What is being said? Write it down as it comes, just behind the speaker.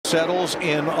settles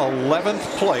in 11th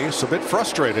place, a bit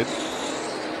frustrated.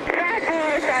 Track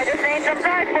force, I just need some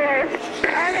track force.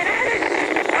 I'm in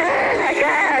it. Oh my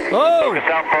God. Oh!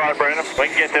 Focus out far out, Brandon. We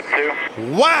can get them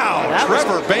too. Wow!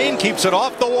 Trevor Bayne keeps it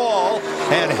off the wall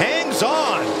and hangs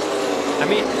on. I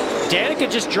mean,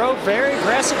 Danica just drove very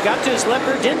aggressive, got to his left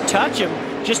rear, didn't touch him,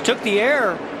 just took the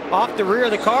air off the rear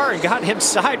of the car and got him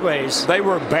sideways. They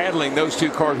were battling, those two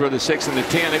cars were the 6 and the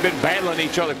 10. They've been battling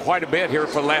each other quite a bit here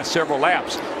for the last several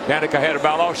laps. Danica had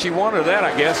about all she wanted of that,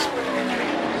 I guess.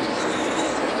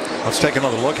 Let's take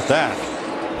another look at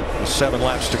that. 7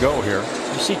 laps to go here.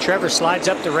 You see Trevor slides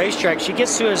up the racetrack. She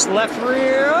gets to his left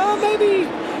rear. Oh, maybe.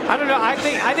 I don't know. I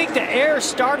think the air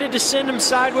started to send him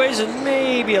sideways and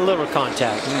maybe a little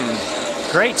contact.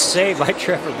 Great save by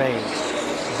Trevor Bayne.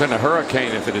 Been a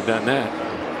hurricane if it had done that.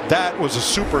 That was a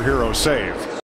superhero save.